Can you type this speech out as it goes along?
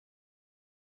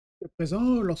À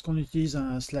présent, lorsqu'on utilise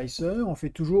un slicer, on fait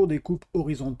toujours des coupes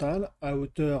horizontales à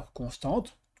hauteur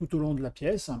constante tout au long de la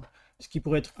pièce. Ce qui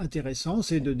pourrait être intéressant,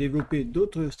 c'est de développer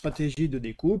d'autres stratégies de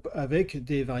découpe avec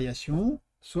des variations,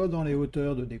 soit dans les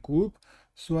hauteurs de découpe,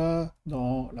 soit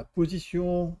dans la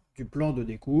position du plan de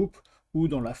découpe ou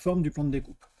dans la forme du plan de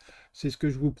découpe. C'est ce que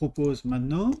je vous propose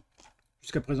maintenant.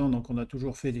 Jusqu'à présent, donc, on a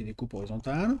toujours fait des découpes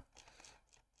horizontales.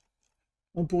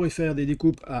 On pourrait faire des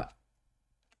découpes à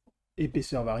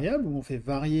épaisseur variable, où on fait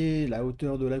varier la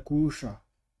hauteur de la couche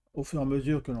au fur et à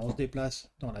mesure que l'on se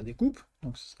déplace dans la découpe.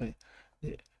 Donc ce serait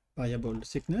des variable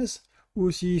thickness. Ou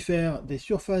aussi faire des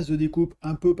surfaces de découpe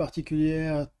un peu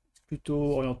particulières,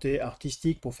 plutôt orientées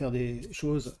artistiques, pour faire des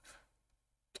choses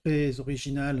très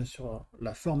originales sur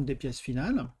la forme des pièces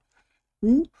finales.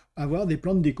 Ou avoir des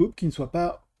plans de découpe qui ne soient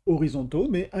pas horizontaux,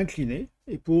 mais inclinés,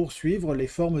 et pour suivre les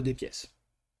formes des pièces.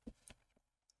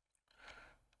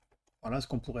 Voilà ce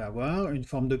qu'on pourrait avoir, une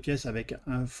forme de pièce avec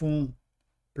un fond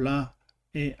plat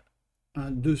et un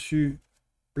dessus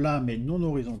plat mais non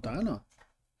horizontal.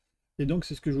 Et donc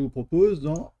c'est ce que je vous propose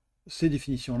dans ces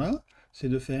définitions-là, c'est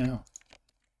de faire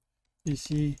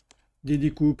ici des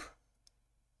découpes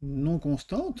non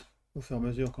constantes au fur et à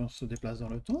mesure qu'on se déplace dans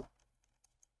le temps,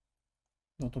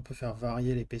 dont on peut faire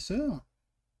varier l'épaisseur.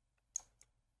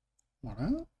 Voilà.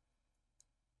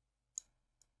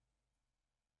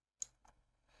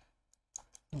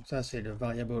 Donc ça c'est le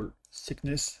variable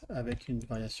thickness avec une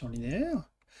variation linéaire.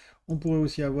 On pourrait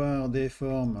aussi avoir des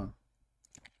formes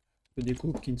de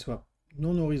découpe qui ne soient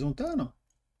non horizontales.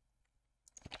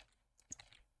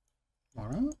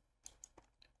 Voilà.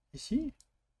 Ici,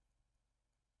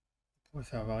 on pourrait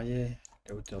faire varier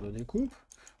la hauteur de découpe.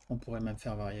 On pourrait même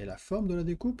faire varier la forme de la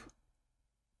découpe.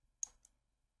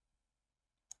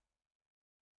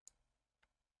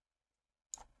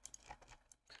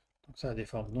 Donc ça a des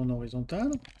formes non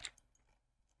horizontales.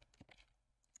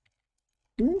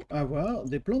 Ou avoir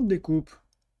des plans de découpe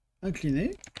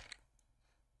inclinés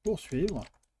pour suivre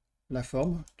la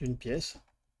forme d'une pièce.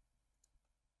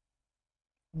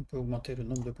 On peut augmenter le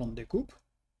nombre de plans de découpe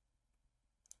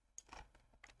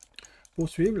pour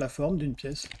suivre la forme d'une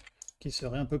pièce qui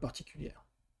serait un peu particulière.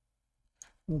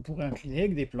 On pourrait incliner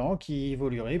avec des plans qui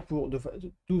évolueraient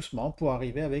doucement pour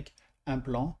arriver avec un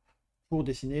plan pour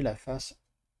dessiner la face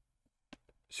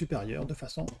supérieure de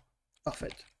façon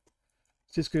parfaite.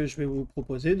 C'est ce que je vais vous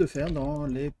proposer de faire dans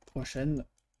les prochaines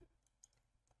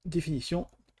définitions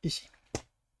ici.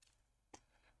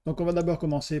 Donc on va d'abord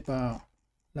commencer par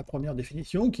la première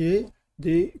définition qui est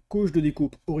des couches de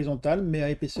découpe horizontales mais à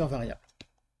épaisseur variable.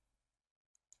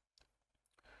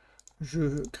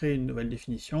 Je crée une nouvelle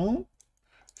définition.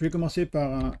 Je vais commencer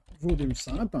par un volume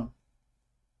simple,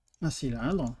 un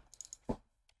cylindre,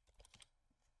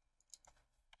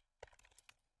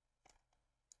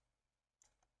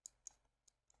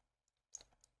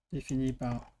 défini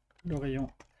par le rayon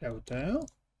et la hauteur.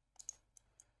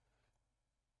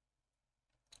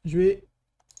 Je vais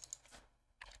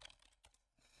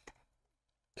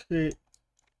créer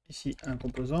ici un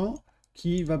composant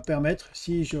qui va me permettre,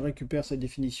 si je récupère cette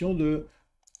définition, de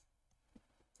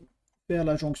faire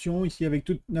la jonction ici avec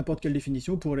n'importe quelle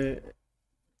définition. Vous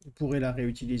pourrez la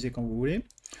réutiliser quand vous voulez.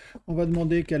 On va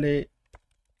demander quelle est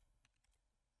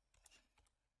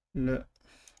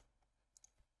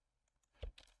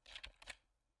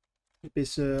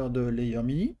l'épaisseur de layer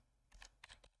mini.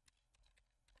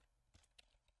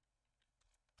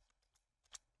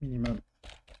 Minimum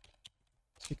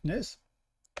thickness.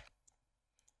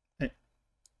 Et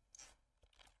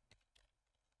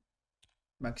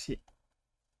maxi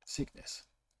thickness.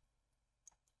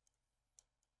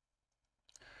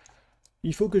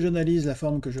 Il faut que j'analyse la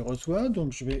forme que je reçois,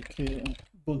 donc je vais créer un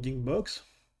bounding box.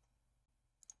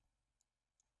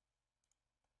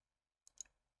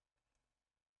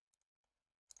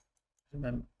 Je vais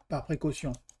même, par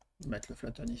précaution, mettre le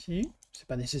flatten ici. C'est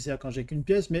pas nécessaire quand j'ai qu'une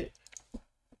pièce, mais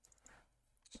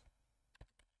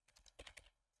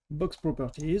box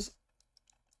properties.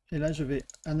 Et là, je vais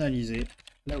analyser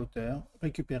la hauteur,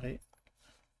 récupérer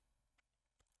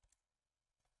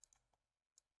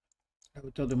la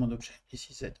hauteur de mon objet,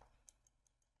 ici Z.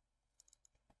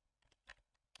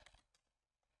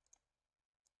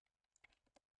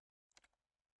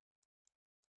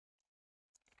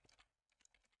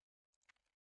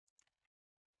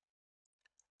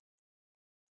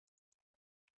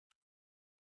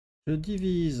 Je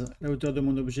divise la hauteur de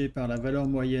mon objet par la valeur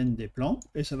moyenne des plans,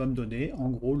 et ça va me donner en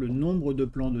gros le nombre de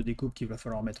plans de découpe qu'il va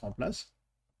falloir mettre en place.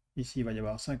 Ici, il va y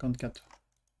avoir 54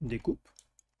 découpes.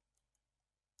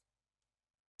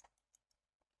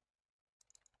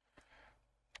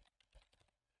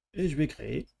 Et je vais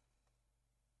créer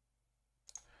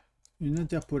une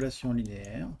interpolation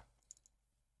linéaire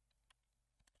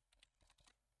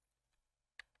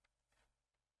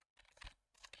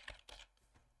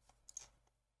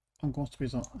en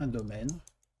construisant un domaine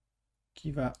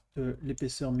qui va de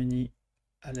l'épaisseur mini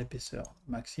à l'épaisseur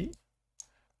maxi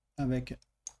avec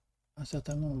un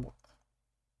certain nombre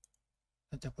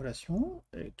d'interpolations,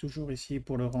 et toujours ici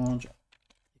pour le range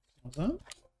x-1.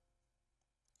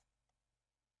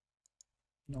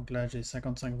 Donc là j'ai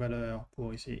 55 valeurs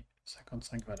pour ici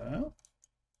 55 valeurs.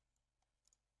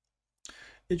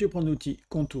 Et je prends l'outil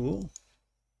contour.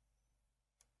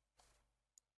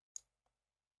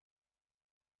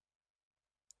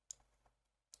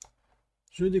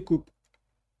 Je découpe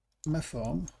ma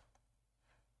forme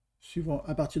suivant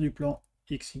à partir du plan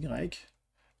XY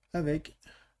avec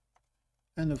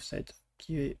un offset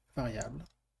qui est variable.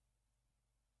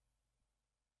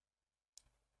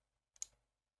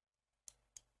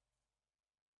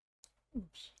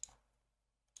 Oups.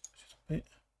 Je suis trompé.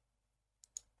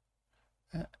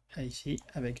 Ici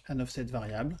avec un offset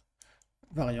variable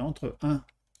variant entre 1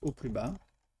 au plus bas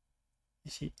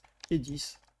ici et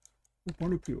 10 au point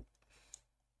le plus haut.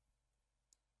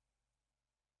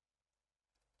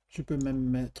 Je peux même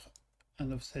mettre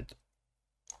un offset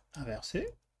inversé.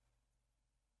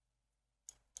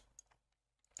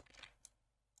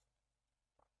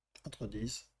 Entre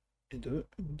 10 et 2.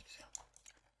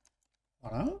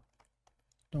 Voilà.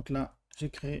 Donc là, j'ai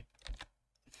créé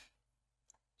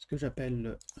ce que j'appelle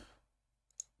le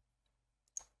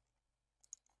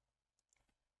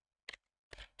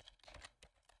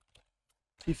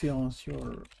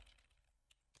differential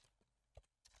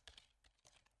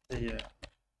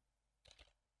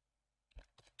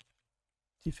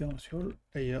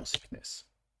layer thickness.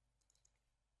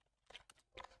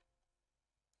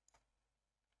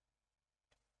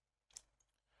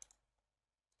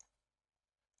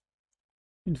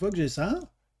 Une fois que j'ai ça,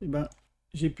 eh ben,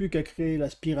 j'ai plus qu'à créer la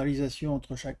spiralisation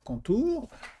entre chaque contour.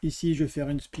 Ici, je vais faire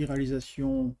une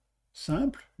spiralisation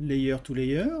simple, layer to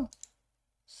layer.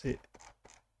 C'est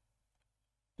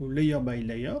ou layer by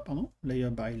layer, pardon, layer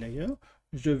by layer.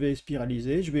 Je vais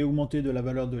spiraliser, je vais augmenter de la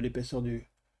valeur de l'épaisseur du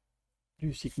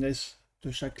thickness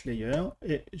de chaque layer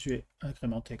et je vais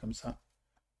incrémenter comme ça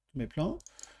tous mes plans.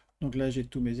 Donc là, j'ai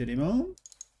tous mes éléments.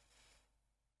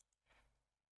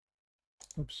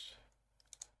 Oups.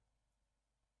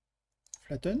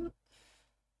 Flatten.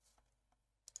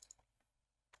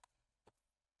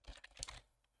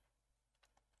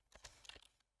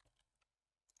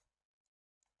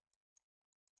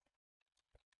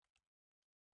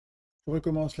 Je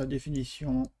recommence la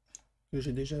définition que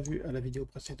j'ai déjà vue à la vidéo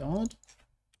précédente.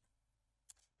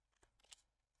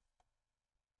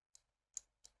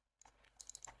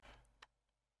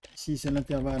 Ici, c'est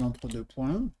l'intervalle entre deux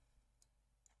points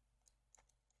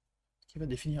qui va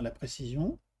définir la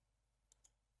précision.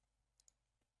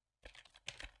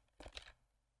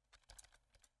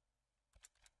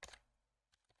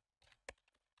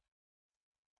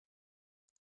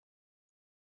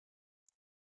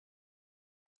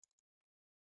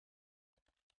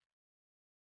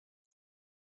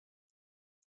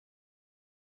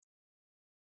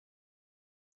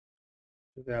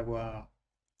 Je vais avoir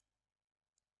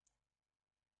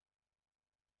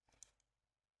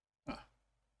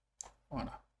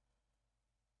voilà,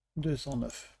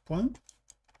 209 points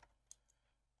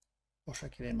pour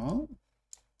chaque élément.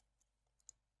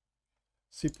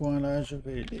 Ces points-là, je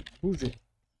vais les bouger,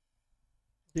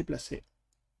 déplacer,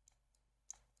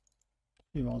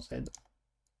 suivant Z,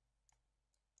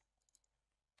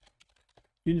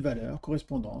 une valeur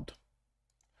correspondante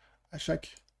à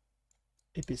chaque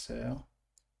épaisseur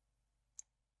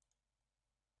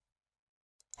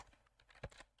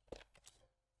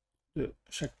de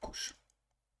chaque couche.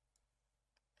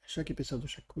 Chaque épaisseur de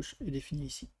chaque couche est définie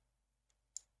ici.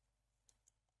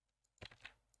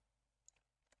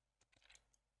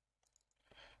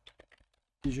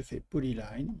 Si je fais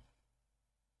polyline,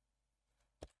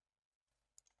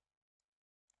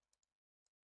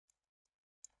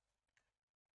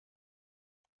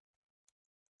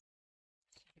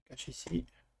 je cache ici,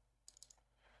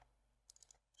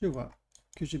 je vois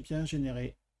que j'ai bien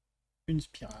généré une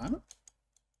spirale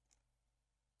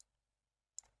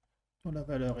dont la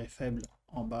valeur est faible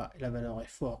en bas et la valeur est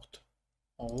forte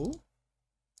en haut.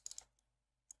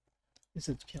 Et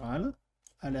cette spirale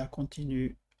a l'air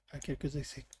continue à quelques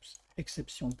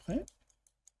exceptions près,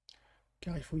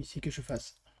 car il faut ici que je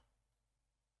fasse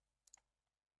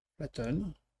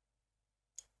flatten,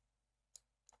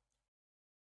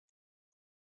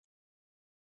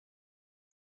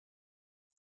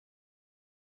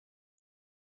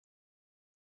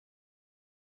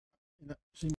 et là,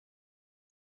 j'ai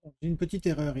J'ai une petite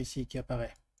erreur ici qui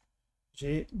apparaît.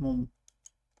 J'ai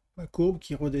ma courbe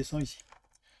qui redescend ici.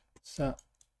 Ça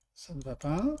ne va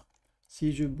pas.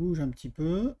 Si je bouge un petit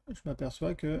peu, je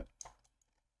m'aperçois que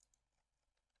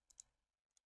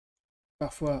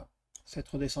parfois cette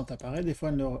redescente apparaît, des fois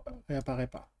elle ne réapparaît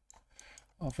pas.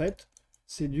 En fait,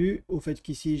 c'est dû au fait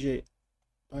qu'ici j'ai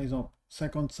par exemple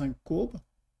 55 courbes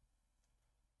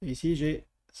et ici j'ai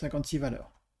 56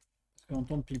 valeurs. Parce qu'on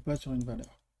tombe pile poil sur une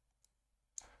valeur.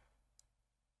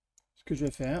 Ce que je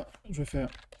vais faire, je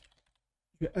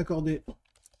vais accorder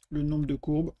le nombre de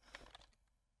courbes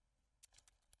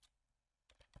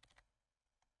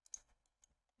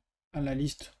à la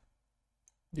liste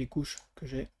des couches que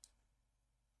j'ai.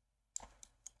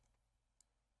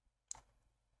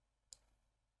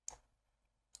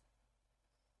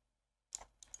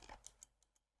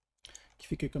 Qui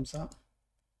fait que comme ça,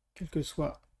 quelle que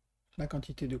soit la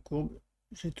quantité de courbes,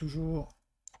 j'ai toujours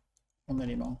mon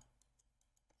élément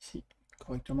ici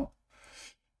correctement.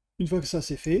 Une fois que ça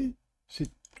c'est fait, c'est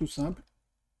tout simple.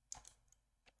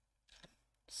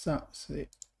 Ça c'est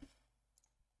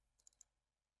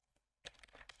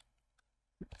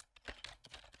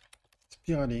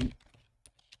spiraling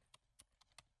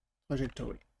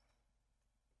trajectory.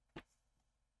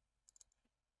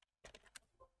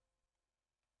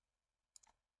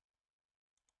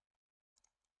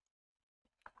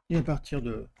 Et à partir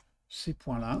de ces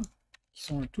points-là, qui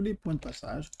sont tous les points de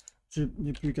passage, je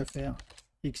n'ai plus qu'à faire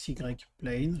XY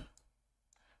plane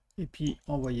et puis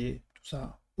envoyer tout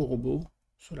ça au robot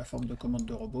sous la forme de commande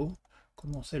de robot,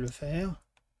 comme on sait le faire,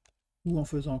 ou en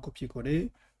faisant un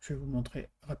copier-coller. Je vais vous montrer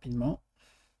rapidement.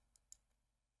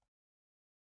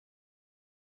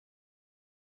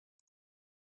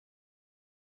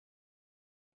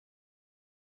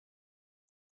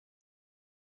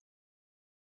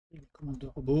 Les commandes de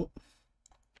robot.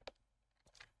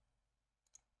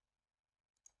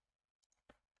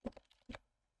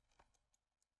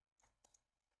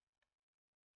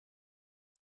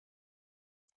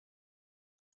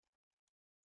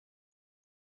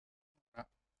 Voilà,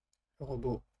 le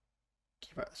robot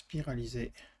qui va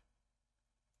spiraliser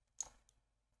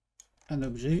un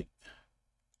objet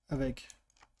avec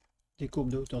des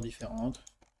courbes de hauteur différentes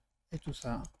et tout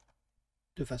ça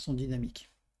de façon dynamique.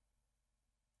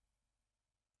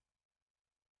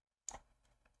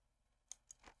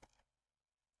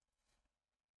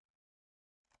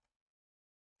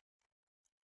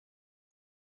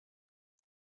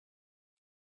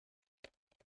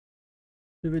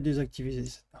 Je vais désactiver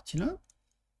cette partie-là.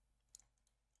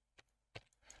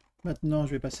 Maintenant,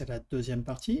 je vais passer à la deuxième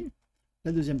partie.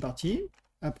 La deuxième partie,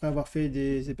 après avoir fait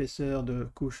des épaisseurs de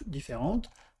couches différentes,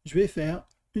 je vais faire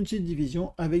une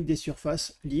subdivision avec des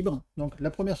surfaces libres. Donc la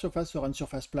première surface sera une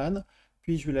surface plane,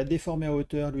 puis je vais la déformer à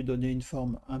hauteur, lui donner une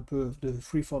forme un peu de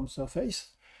freeform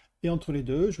surface. Et entre les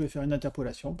deux, je vais faire une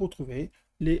interpolation pour trouver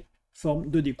les formes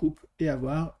de découpe et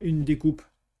avoir une découpe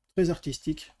très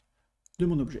artistique de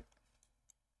mon objet.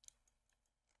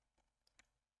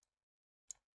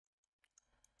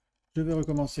 Je vais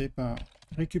recommencer par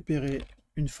récupérer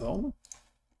une forme.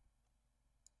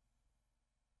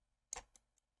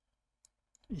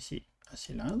 Ici, un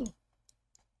cylindre.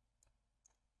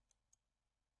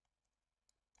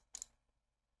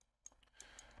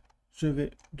 Je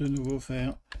vais de nouveau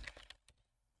faire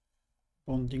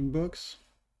bounding box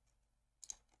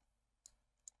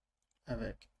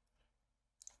avec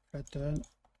flatten,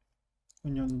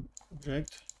 union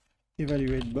object,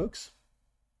 evaluate box.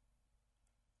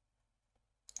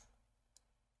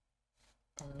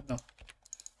 Non,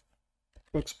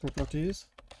 box properties.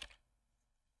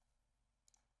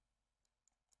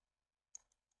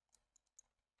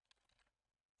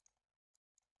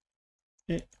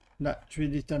 Et là, je vais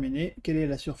déterminer quelle est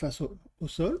la surface au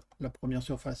sol, la première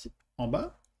surface en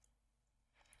bas,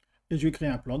 et je vais créer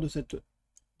un plan de cette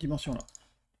dimension-là.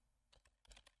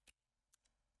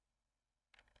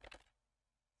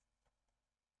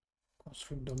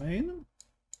 Construct domain.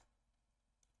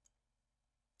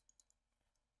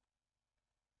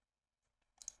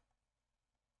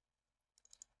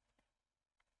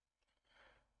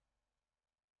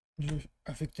 Je vais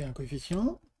affecter un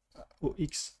coefficient au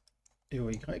x et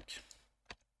au y.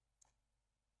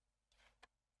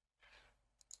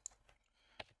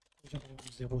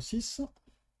 0,06.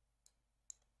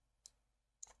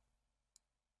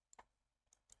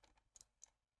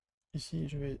 Ici,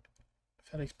 je vais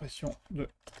faire l'expression de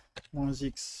moins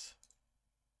x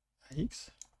à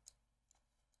x.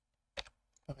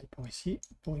 Pareil pour ici,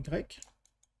 pour y.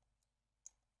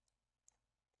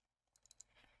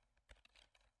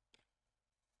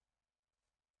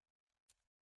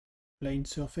 Plane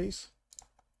surface.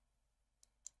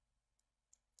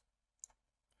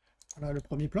 Voilà le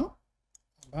premier plan.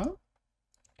 En bas.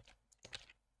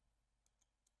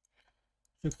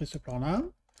 Je crée ce plan-là.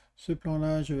 Ce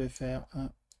plan-là, je vais faire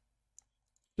un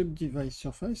subdivide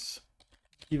surface.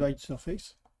 Divide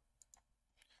surface.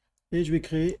 Et je vais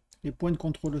créer les points de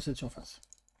contrôle de cette surface.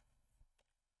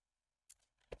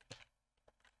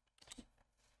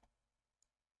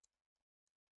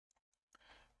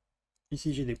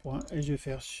 Ici, j'ai des points et je vais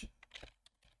faire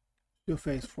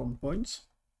surface from points.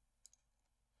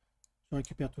 Je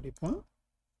récupère tous les points.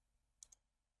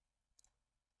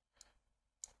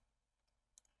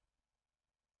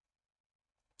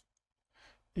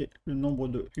 Et le nombre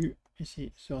de U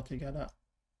ici sera égal à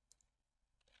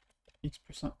x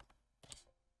plus 1.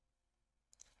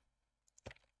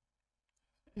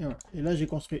 Et, voilà. Et là, j'ai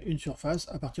construit une surface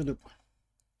à partir de points.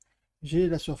 J'ai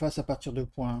la surface à partir de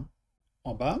points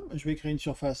en bas. Je vais créer une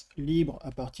surface libre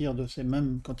à partir de ces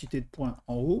mêmes quantités de points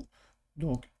en haut.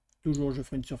 Donc, toujours, je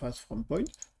ferai une surface from point,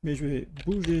 mais je vais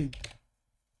bouger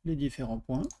les différents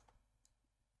points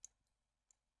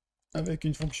avec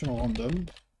une fonction random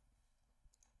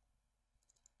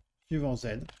suivant z.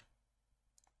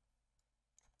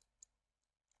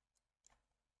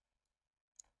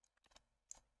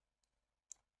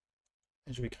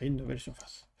 Et je vais créer une nouvelle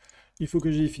surface. Il faut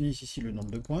que je définisse ici le nombre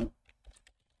de points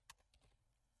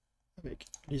avec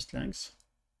listLength.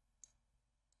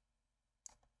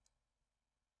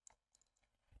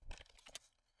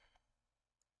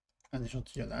 Un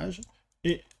échantillonnage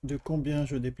et de combien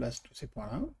je déplace tous ces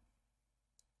points-là.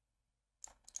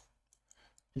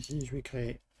 Ici, je vais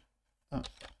créer un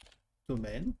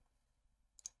domaine.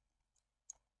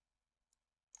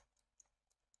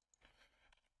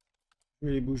 Je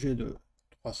vais les bouger de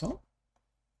 300.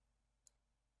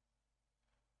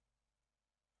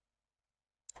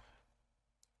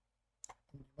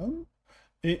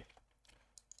 Et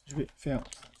je vais faire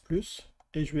plus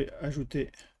et je vais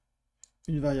ajouter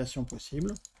une variation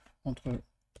possible entre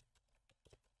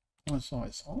moins 100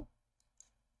 et 100.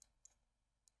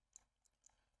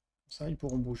 Ça, ils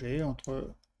pourront bouger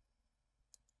entre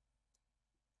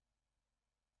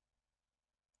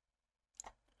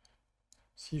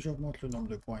si j'augmente le nombre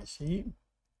de points ici,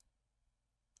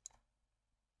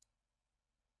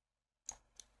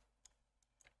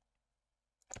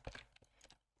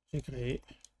 j'ai créé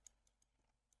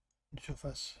une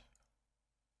surface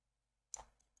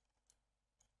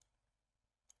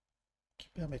qui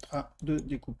permettra de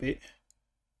découper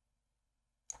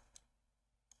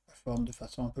la forme de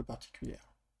façon un peu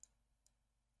particulière.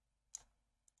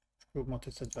 Je peux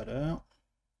augmenter cette valeur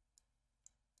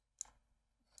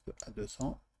à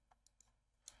 200.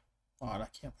 Voilà,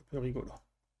 qui est un peu plus rigolo.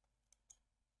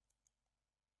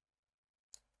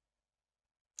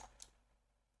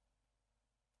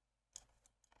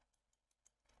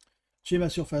 J'ai ma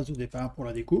surface de départ pour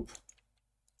la découpe.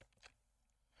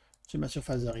 J'ai ma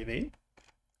surface d'arrivée.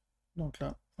 Donc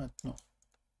là, maintenant,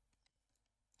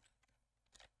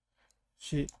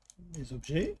 j'ai mes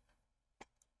objets.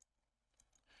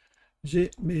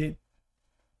 J'ai mes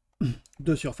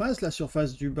deux surfaces, la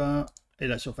surface du bas et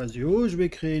la surface du haut. Je vais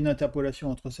créer une interpolation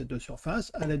entre ces deux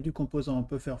surfaces à l'aide du composant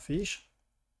pufferfish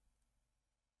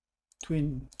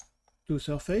tween two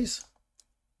surface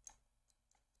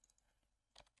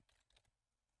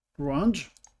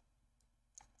range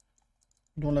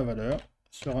dont la valeur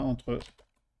sera entre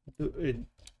 2 et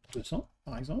 200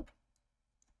 par exemple.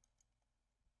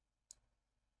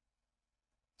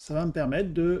 Ça va me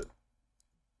permettre de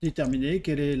déterminer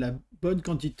quelle est la bonne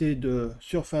quantité de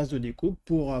surface de découpe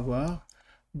pour avoir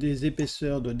des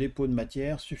épaisseurs de dépôt de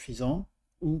matière suffisants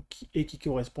et qui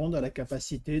correspondent à la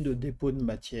capacité de dépôt de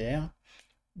matière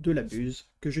de la buse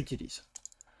que j'utilise.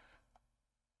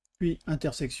 Puis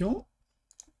intersection,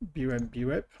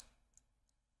 brep.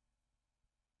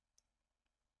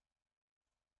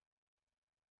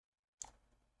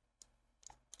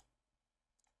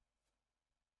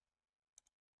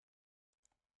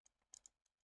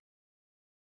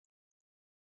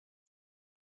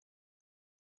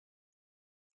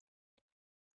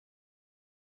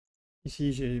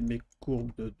 Ici, j'ai mes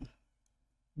courbes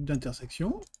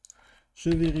d'intersection. Je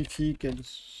vérifie qu'elles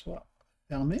soient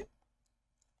fermées.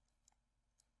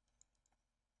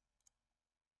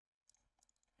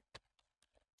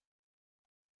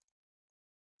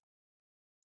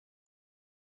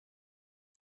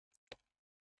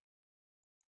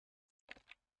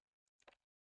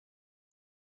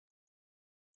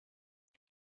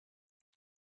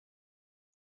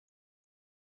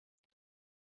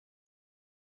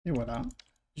 Et voilà,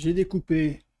 j'ai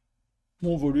découpé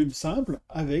mon volume simple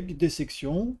avec des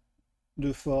sections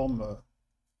de forme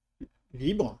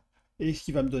libre et ce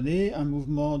qui va me donner un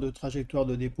mouvement de trajectoire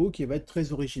de dépôt qui va être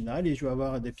très original, et je vais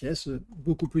avoir des pièces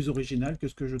beaucoup plus originales que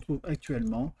ce que je trouve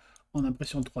actuellement en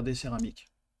impression 3D céramique.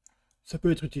 Ça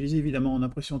peut être utilisé évidemment en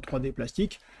impression 3D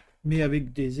plastique, mais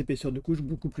avec des épaisseurs de couche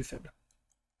beaucoup plus faibles.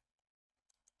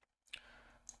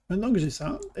 Maintenant que j'ai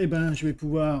ça, eh ben, je vais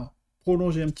pouvoir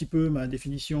prolonger un petit peu ma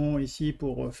définition ici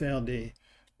pour faire des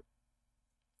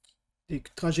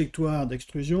trajectoires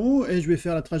d'extrusion, et je vais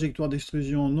faire la trajectoire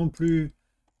d'extrusion non plus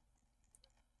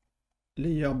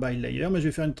layer by layer, mais je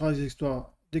vais faire une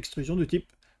trajectoire d'extrusion de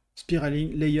type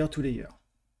spiraling layer to layer,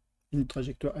 une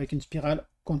trajectoire avec une spirale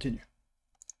continue.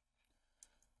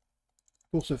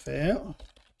 Pour ce faire,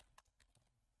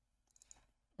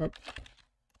 hop,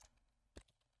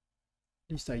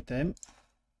 list item,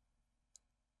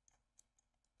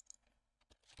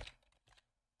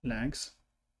 length,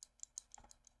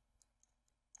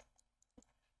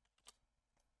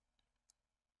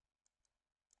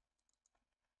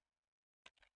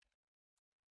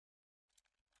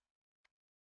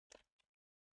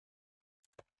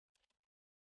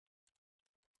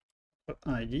 entre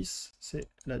 1 et 10, c'est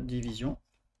la division.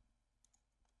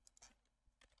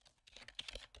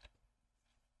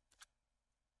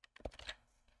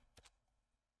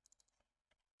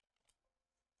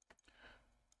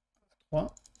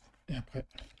 Et après,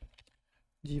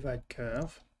 divide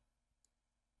curve.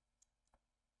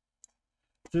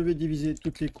 Je vais diviser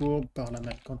toutes les courbes par la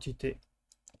même quantité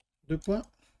de points.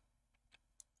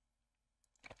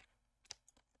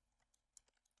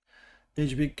 Et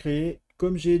je vais créer,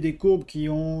 comme j'ai des courbes qui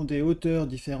ont des hauteurs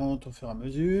différentes au fur et à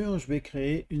mesure, je vais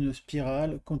créer une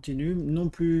spirale continue, non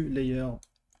plus layer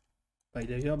by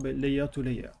layer, mais layer to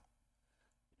layer.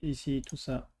 Ici, tout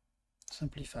ça,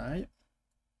 simplify.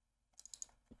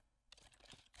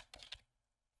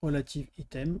 Relative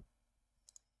item.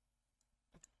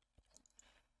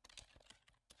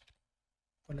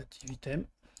 Relative item.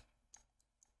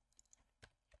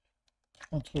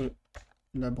 Entre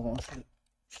la branche,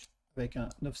 avec un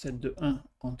offset de 1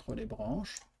 entre les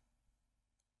branches.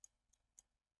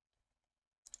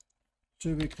 Je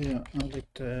vais créer un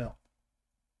vecteur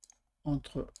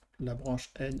entre la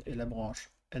branche n et la branche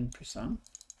n plus 1.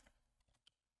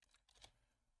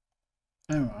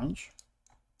 Un range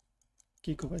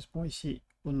qui correspond ici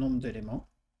au nombre d'éléments.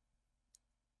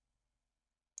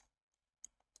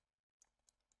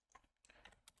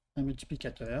 Un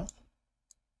multiplicateur.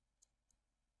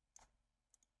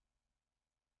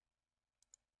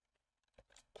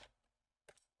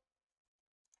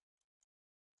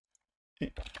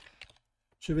 Et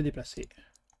je vais déplacer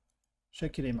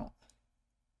chaque élément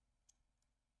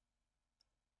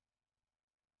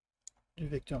du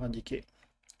vecteur indiqué.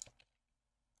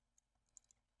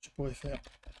 Je pourrais faire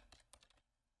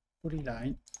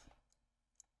polyline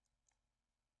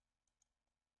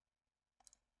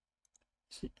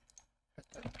ici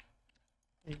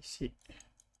et ici.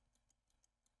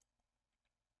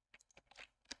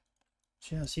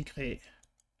 J'ai ainsi créé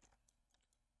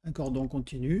un cordon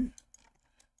continu.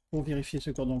 Pour vérifier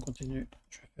ce cordon continu,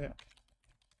 je vais faire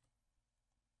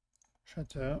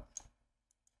shatter,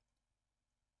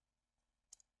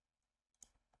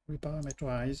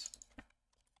 reparameterize,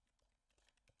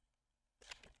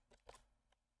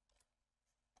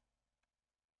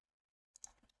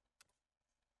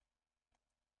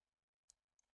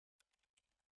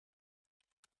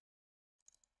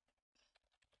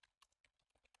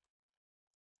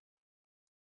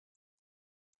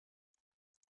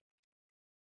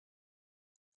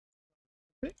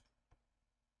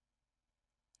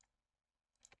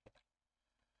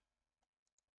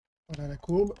 voilà la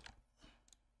courbe.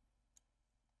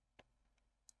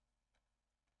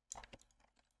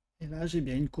 Et là, j'ai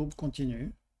bien une courbe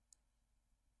continue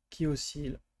qui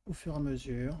oscille au fur et à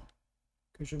mesure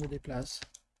que je me déplace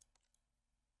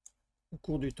au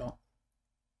cours du temps.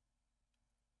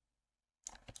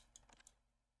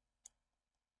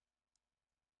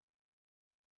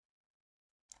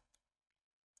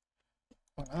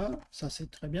 Voilà, ça c'est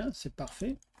très bien, c'est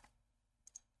parfait.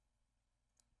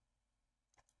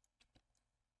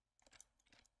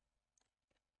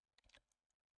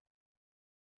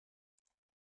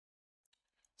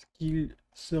 Ce qui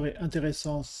serait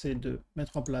intéressant, c'est de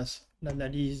mettre en place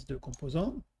l'analyse de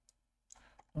composants.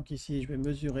 Donc ici, je vais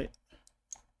mesurer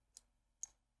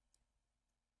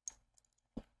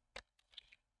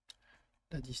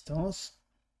la distance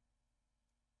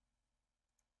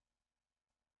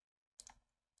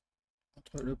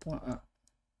entre le point A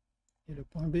et le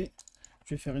point B.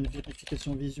 Je vais faire une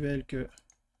vérification visuelle que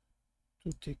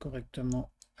tout est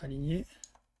correctement aligné.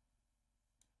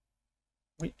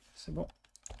 Oui, c'est bon.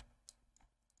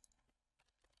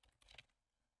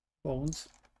 bones.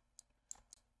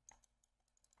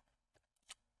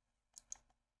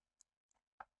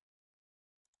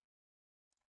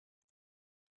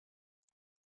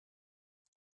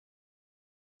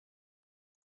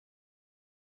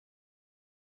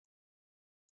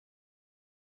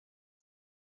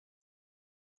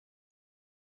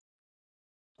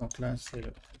 Donc là, c'est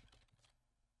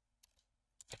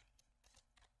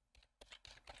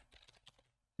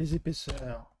les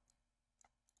épaisseurs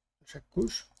de chaque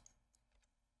couche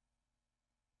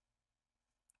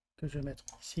que je vais mettre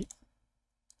ici.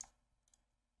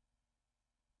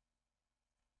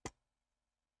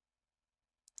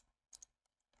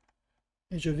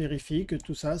 Et je vérifie que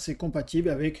tout ça, c'est compatible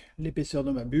avec l'épaisseur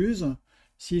de ma buse.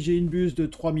 Si j'ai une buse de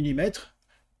 3 mm,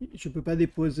 je ne peux pas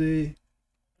déposer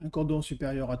un cordon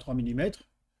supérieur à 3 mm.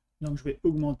 Donc je vais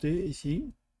augmenter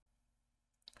ici.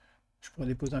 Je pourrais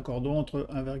déposer un cordon entre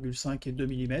 1,5 et 2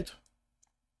 mm.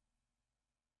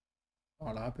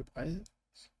 Voilà, à peu près.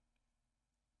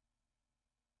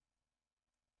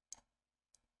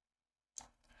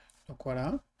 Donc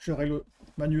voilà, je règle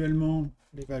manuellement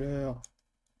les valeurs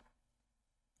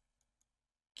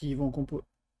qui vont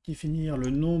définir le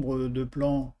nombre de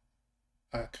plans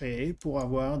à créer pour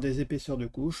avoir des épaisseurs de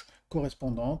couche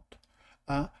correspondantes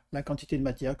à la quantité de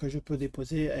matière que je peux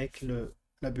déposer avec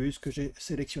la buse que j'ai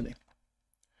sélectionnée.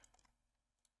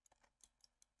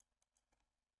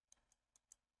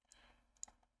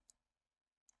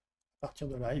 À partir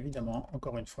de là, évidemment,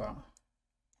 encore une fois,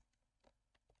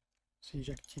 si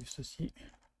j'active ceci,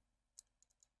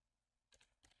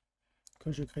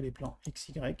 que je crée les plans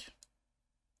XY, à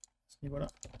ce niveau-là,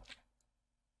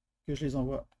 que je les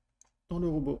envoie dans le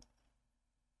robot,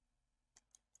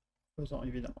 faisant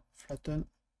évidemment flatten.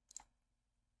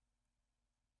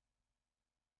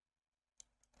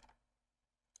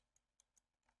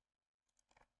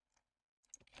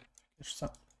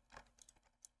 Ça.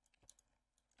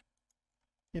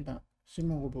 Et ben, c'est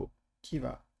mon robot qui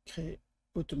va créer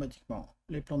automatiquement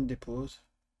les plans de dépose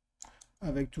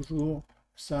avec toujours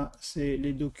ça, c'est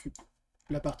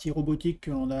la partie robotique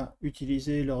qu'on a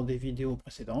utilisée lors des vidéos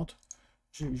précédentes.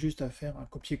 J'ai juste à faire un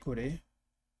copier-coller.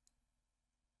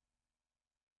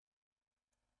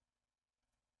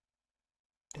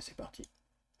 Et c'est parti.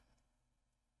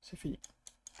 C'est fini.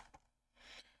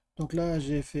 Donc là,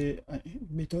 j'ai fait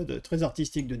une méthode très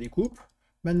artistique de découpe.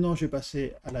 Maintenant, je vais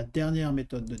passer à la dernière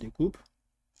méthode de découpe,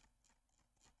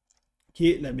 qui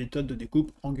est la méthode de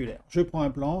découpe angulaire. Je prends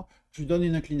un plan, je lui donne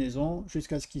une inclinaison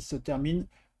jusqu'à ce qu'il se termine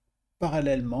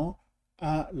parallèlement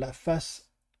à la face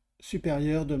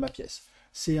supérieure de ma pièce.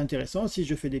 C'est intéressant si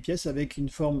je fais des pièces avec une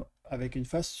forme, avec une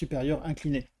face supérieure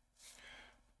inclinée,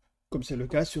 comme c'est le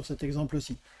cas sur cet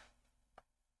exemple-ci.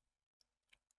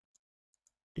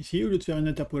 Ici, au lieu de faire une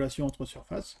interpolation entre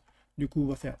surfaces, du coup, on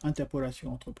va faire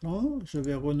interpolation entre plans. Je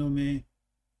vais renommer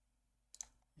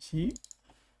ici.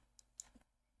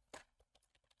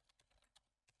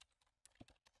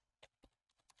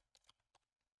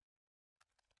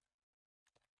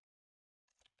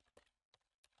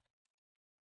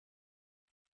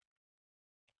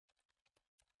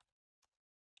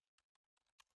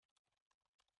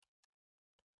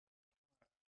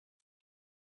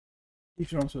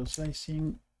 Differential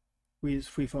slicing with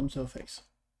freeform surface.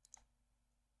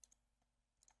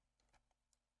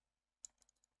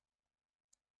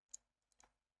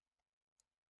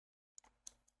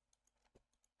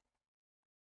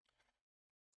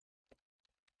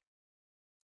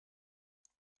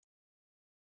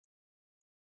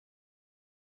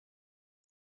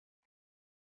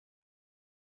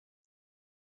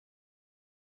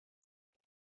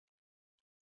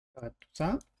 Tout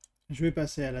ça. Je vais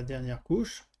passer à la dernière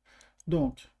couche.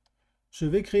 Donc, je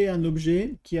vais créer un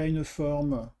objet qui a une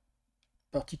forme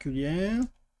particulière.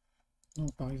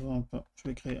 Donc, par exemple, je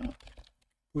vais créer un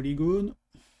polygone.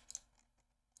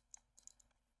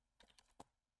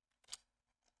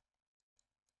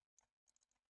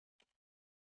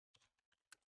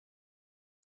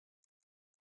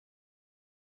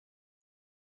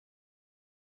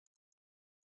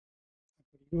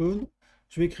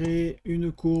 Je vais créer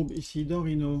une courbe ici dans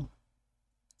Rhino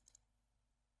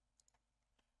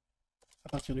à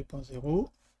partir du point 0.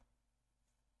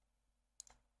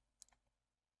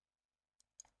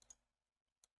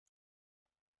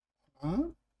 Voilà.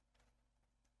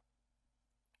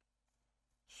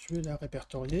 Je vais la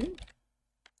répertorier.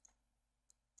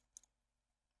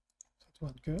 Cette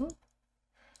one curve.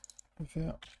 Je vais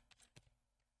faire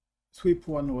sweep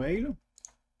one rail.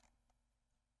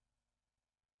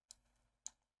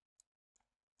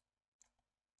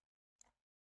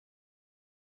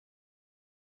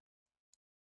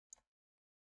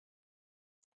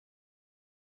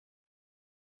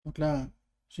 Donc là,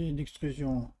 j'ai une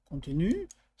extrusion continue.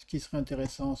 Ce qui serait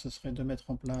intéressant, ce serait de mettre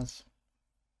en place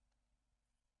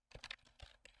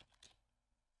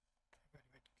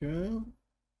curve.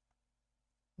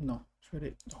 Non, je vais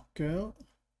aller dans curve.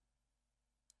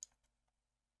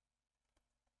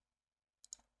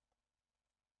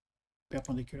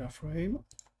 Perpendicular frame.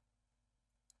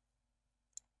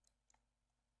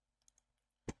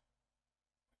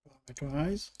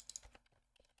 Parameterize.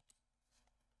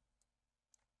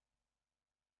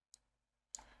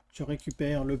 Je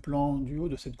récupère le plan du haut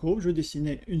de cette courbe. Je vais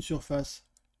dessiner une surface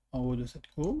en haut de cette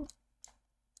courbe.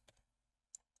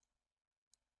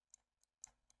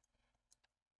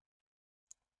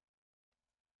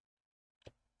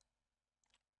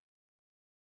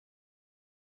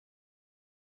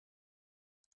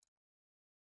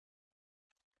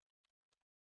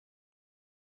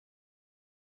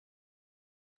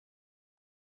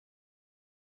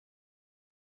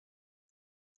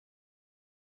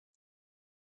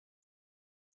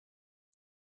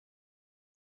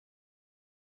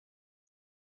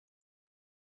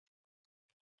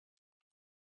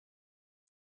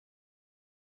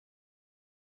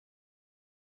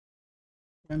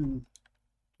 Même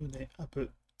donner un peu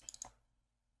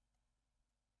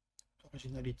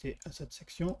d'originalité à cette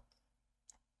section.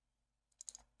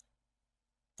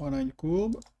 Voilà une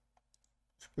courbe.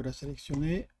 Je peux la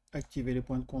sélectionner, activer les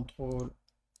points de contrôle,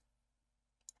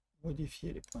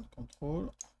 modifier les points de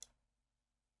contrôle.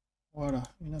 Voilà,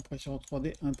 une impression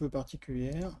 3D un peu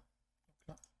particulière. Donc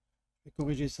là, je vais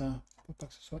corriger ça pour pas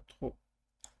que ce soit trop,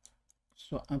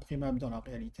 soit imprimable dans la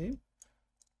réalité.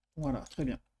 Voilà, très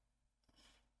bien.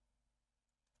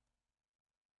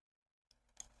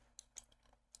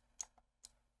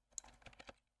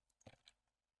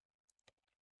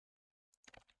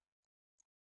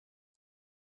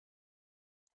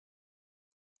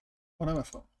 Voilà ma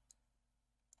forme.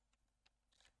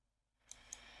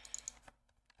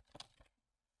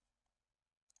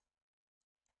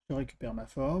 Je récupère ma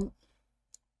forme.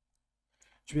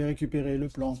 Je vais récupérer le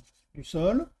plan du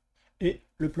sol et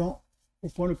le plan au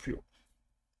point le plus haut.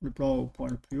 Le plan au point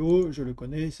le plus haut, je le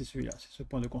connais, c'est celui-là, c'est ce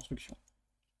point de construction.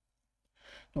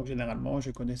 Donc généralement, je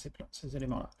connais ces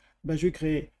éléments-là. Ben, je vais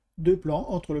créer deux plans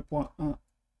entre le point 1,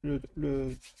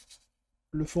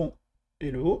 le fond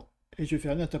et le haut, et je vais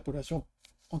faire une interpolation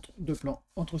entre deux plans,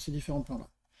 entre ces différents plans-là.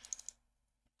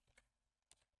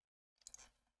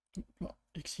 Plan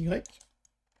XY,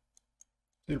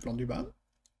 c'est le plan du bas.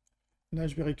 Là,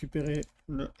 je vais récupérer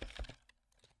le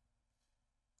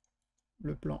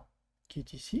plan qui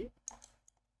est ici.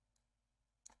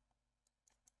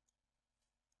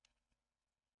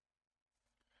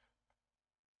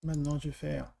 Maintenant, je vais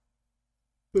faire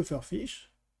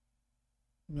pufferfish,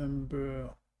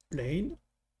 number plane,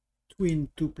 twin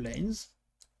two planes,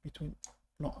 between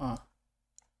plan 1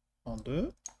 plan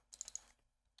 2,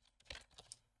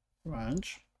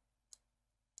 range,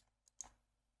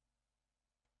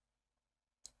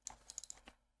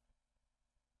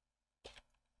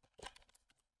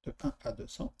 de 1 à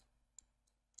 200.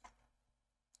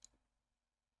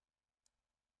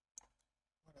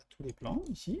 Voilà tous les plans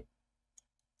ici.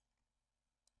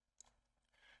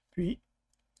 Puis,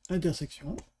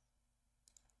 intersection,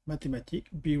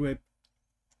 mathématiques, B-Web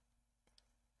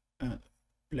and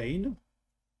plane,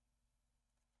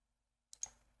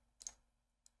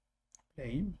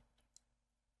 plane,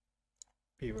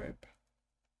 B-Web.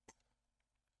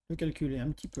 Le calcul est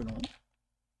un petit peu long.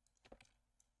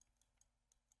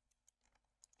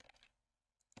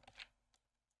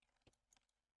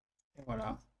 Et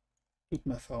voilà, toute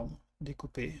ma forme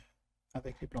découpée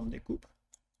avec les plans de découpe.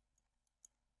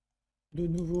 De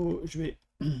nouveau, je vais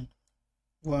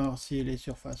voir si les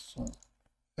surfaces sont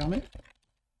fermées,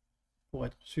 pour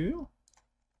être sûr.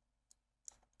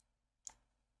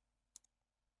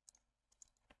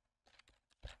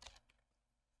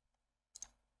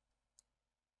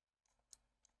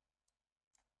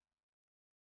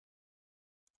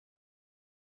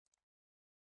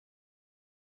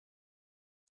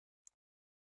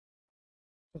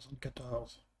 «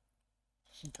 74,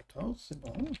 c'est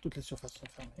bon, toutes les surfaces sont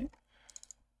fermées.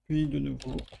 Puis de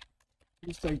nouveau,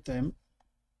 list item.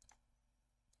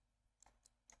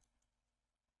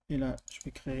 Et là, je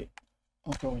vais créer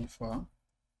encore une fois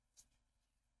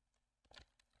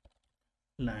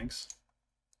length,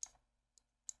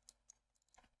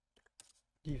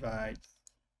 divide,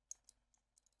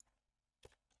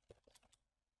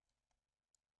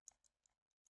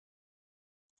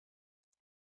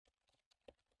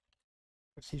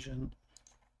 precision,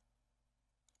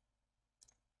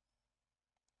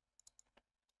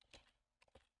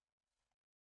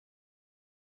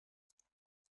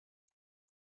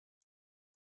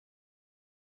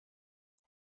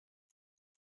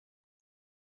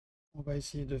 On va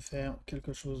essayer de faire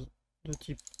quelque chose de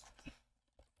type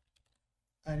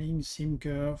align seam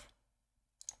curve.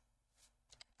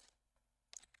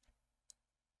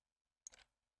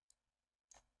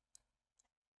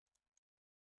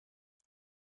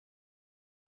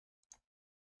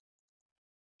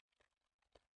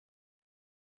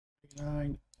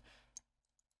 Line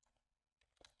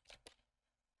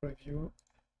preview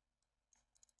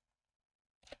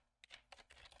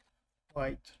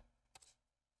white.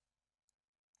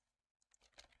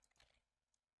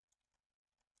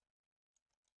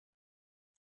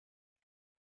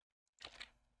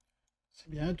 C'est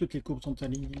bien, toutes les courbes sont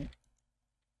alignées.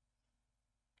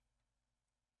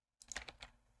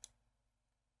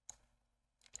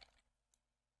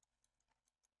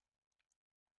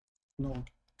 Donc,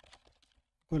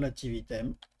 relative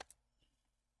item.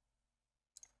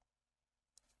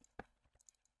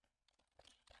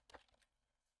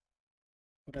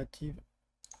 Relative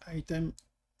item.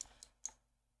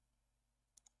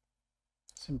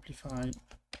 Simplify.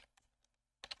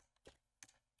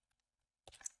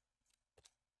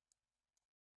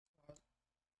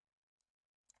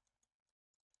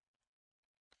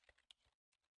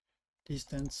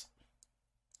 Distance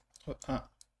entre A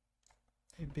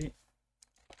et B.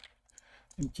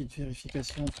 Une petite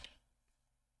vérification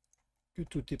que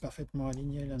tout est parfaitement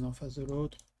aligné l'un en face de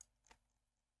l'autre.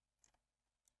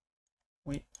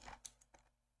 Oui.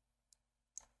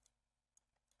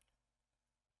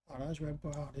 Voilà, je vais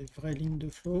avoir les vraies lignes de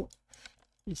flow.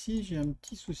 Ici, j'ai un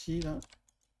petit souci là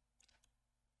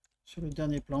sur le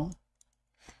dernier plan.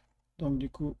 Donc du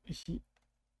coup, ici,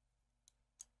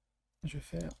 je vais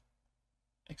faire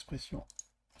expression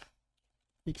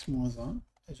x-1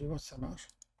 et je vais voir si ça marche.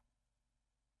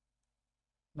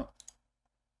 Non.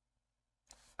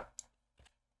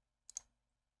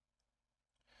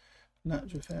 Là,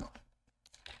 je vais faire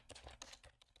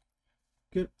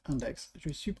que index. Je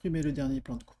vais supprimer le dernier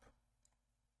plan de coupe.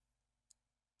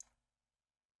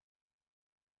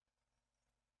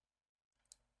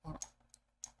 Voilà.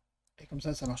 Et comme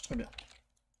ça marche très bien.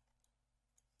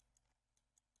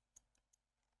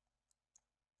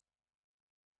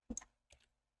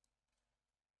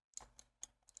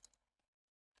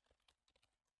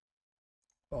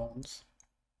 Bounds.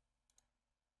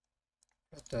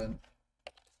 Pattern.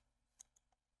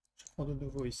 Je prends de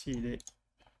nouveau ici les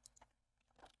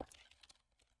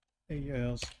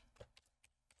layers.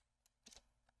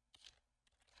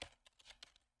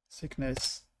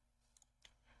 Thickness.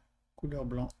 Couleur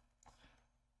blanc.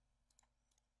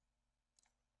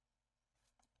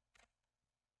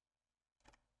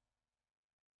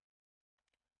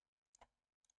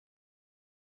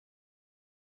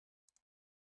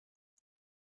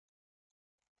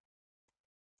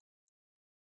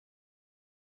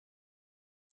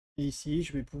 Et ici,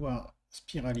 je vais pouvoir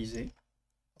spiraliser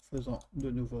en faisant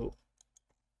de nouveau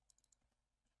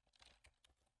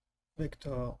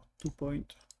vector to point,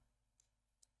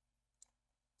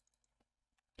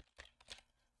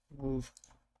 move,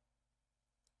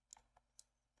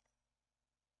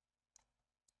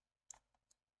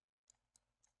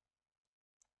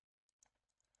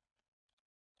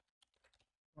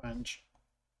 range.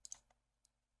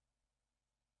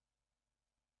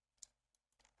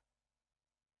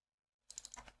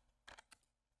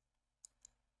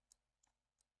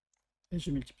 Et je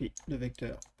multiplie le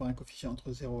vecteur par un coefficient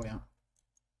entre 0 et 1.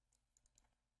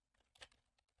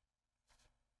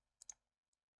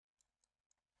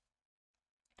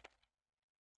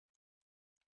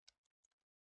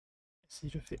 Si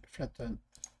je fais flatten,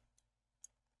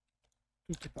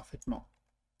 tout est parfaitement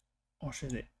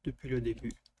enchaîné depuis le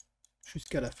début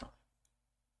jusqu'à la fin.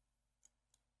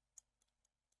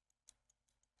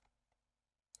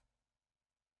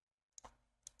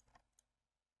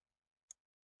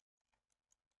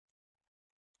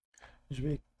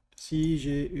 Si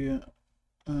j'ai eu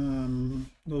un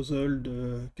nozzle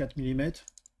de 4 mm,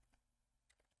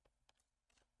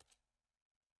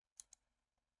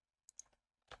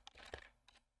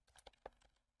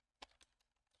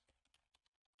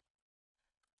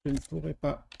 je ne pourrais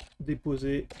pas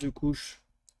déposer de couche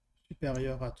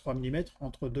supérieure à 3 mm,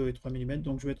 entre 2 et 3 mm,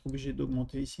 donc je vais être obligé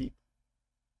d'augmenter ici.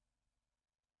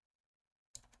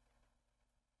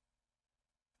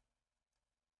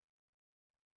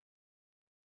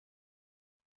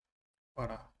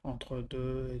 Voilà, entre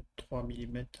 2 et 3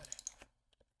 mm.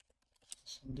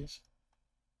 70.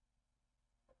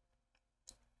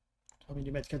 3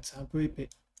 mm 4, c'est un peu épais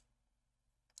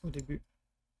au début.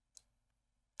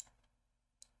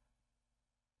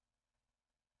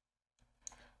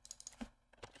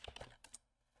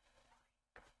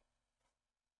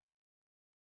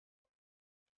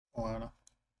 Voilà.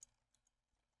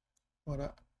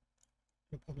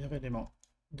 premier élément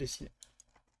dessiné.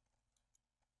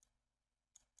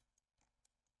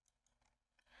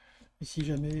 Et si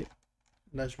jamais,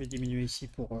 là je vais diminuer ici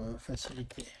pour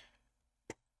faciliter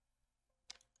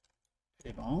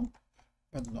l'élément.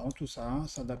 Maintenant, tout ça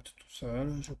s'adapte tout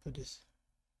seul. Je peux dessiner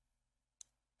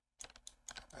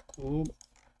la courbe.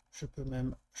 Je peux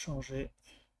même changer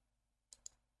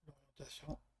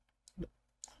l'orientation.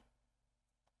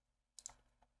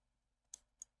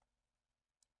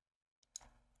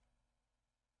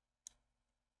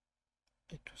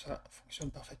 Et tout ça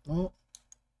fonctionne parfaitement,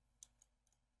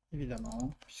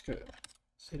 évidemment, puisque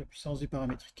c'est la puissance du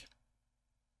paramétrique.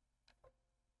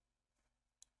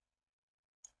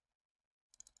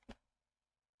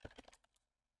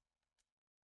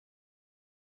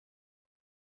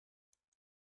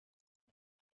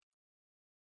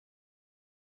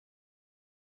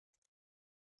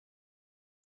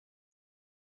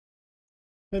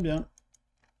 Très bien.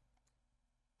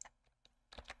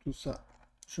 Tout ça,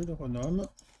 je le renomme.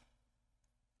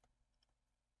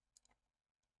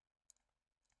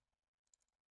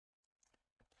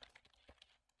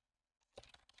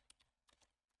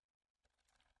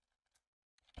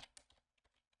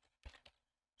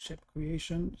 Shape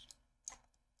Creation.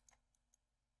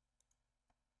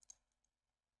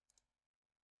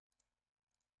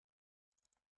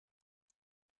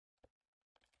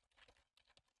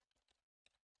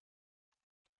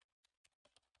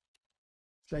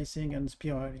 Slicing and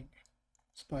spiraling.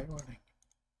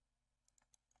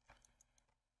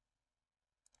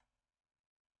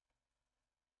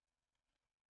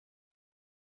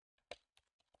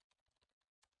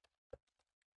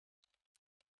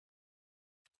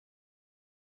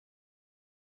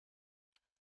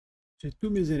 J'ai tous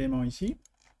mes éléments ici.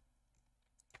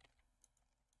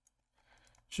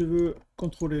 Je veux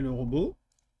contrôler le robot.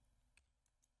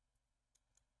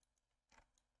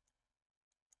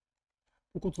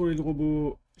 Pour contrôler le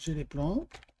robot, j'ai les plans.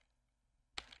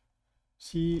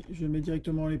 Si je mets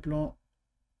directement les plans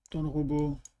dans le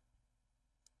robot,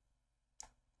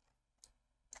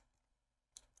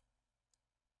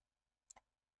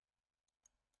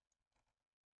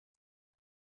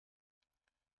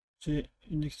 j'ai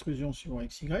une extrusion sur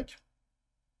XY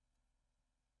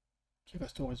qui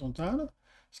reste horizontale.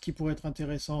 Ce qui pourrait être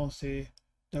intéressant, c'est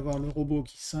d'avoir le robot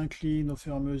qui s'incline au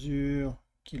fur et à mesure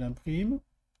qu'il imprime.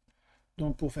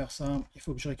 Donc pour faire ça, il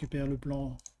faut que je récupère le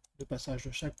plan de passage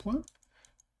de chaque point.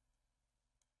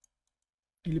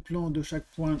 Et les plans de chaque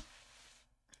point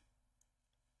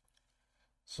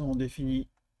sont définis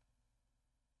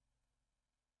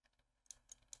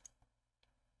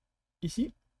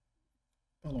ici.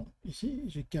 Pardon, ici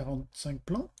j'ai 45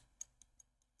 plans.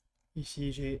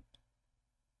 Ici j'ai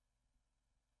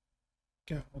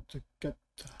 44.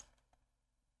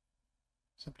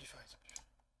 Simplify.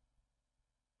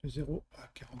 De 0 à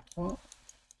 43.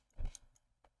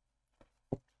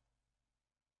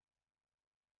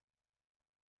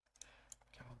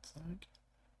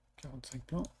 45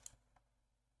 plans.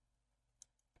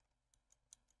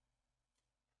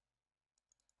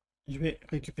 Je vais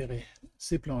récupérer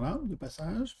ces plans-là de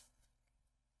passage.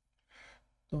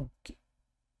 Donc,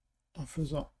 en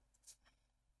faisant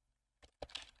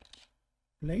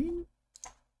plane,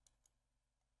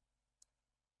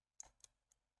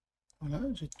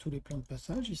 voilà, j'ai tous les plans de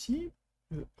passage ici,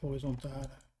 le horizontal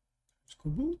jusqu'au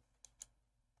bout.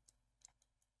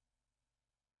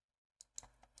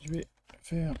 Je vais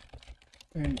faire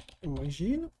une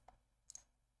origine,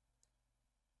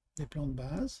 les plans de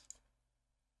base,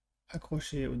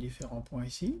 accrochés aux différents points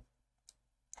ici.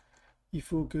 Il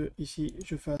faut que ici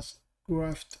je fasse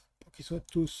graft pour qu'ils soient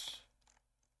tous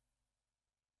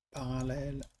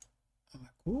parallèles à ma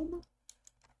courbe.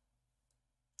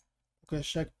 Pour que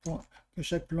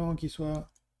chaque plan qui soit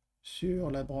sur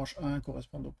la branche 1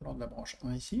 corresponde au plan de la branche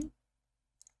 1 ici.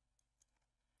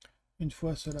 Une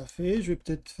fois cela fait, je vais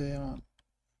peut-être faire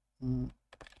un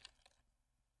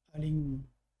align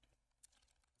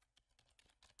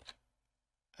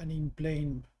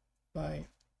plane by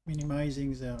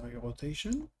minimizing their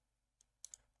rotation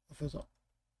en faisant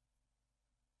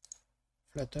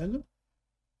flatten,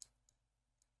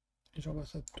 et j'envoie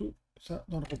ça tout ça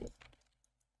dans le robot.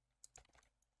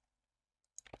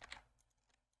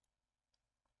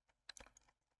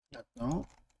 Maintenant,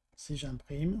 si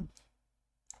j'imprime,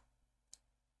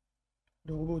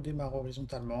 le robot démarre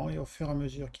horizontalement et au fur et à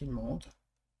mesure qu'il monte,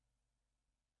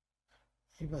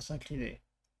 il va s'incliner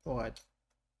pour être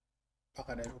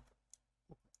parallèle au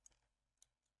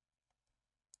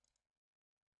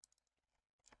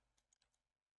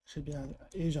j'ai bien,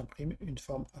 et j'imprime une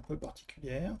forme un peu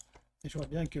particulière. Et je vois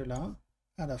bien que là,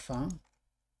 à la fin,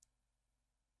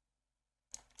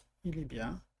 il est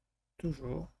bien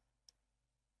toujours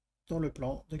dans le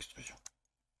plan d'extrusion.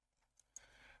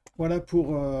 Voilà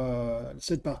pour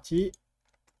cette partie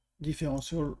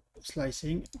differential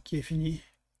slicing qui est finie,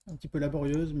 un petit peu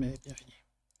laborieuse mais bien finie.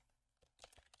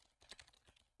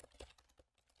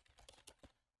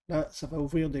 Là, ça va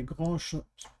ouvrir des grandes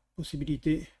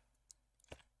possibilités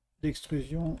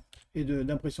d'extrusion et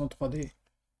d'impression 3D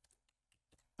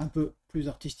un peu plus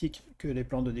artistiques que les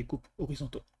plans de découpe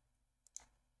horizontaux.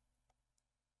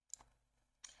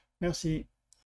 Merci.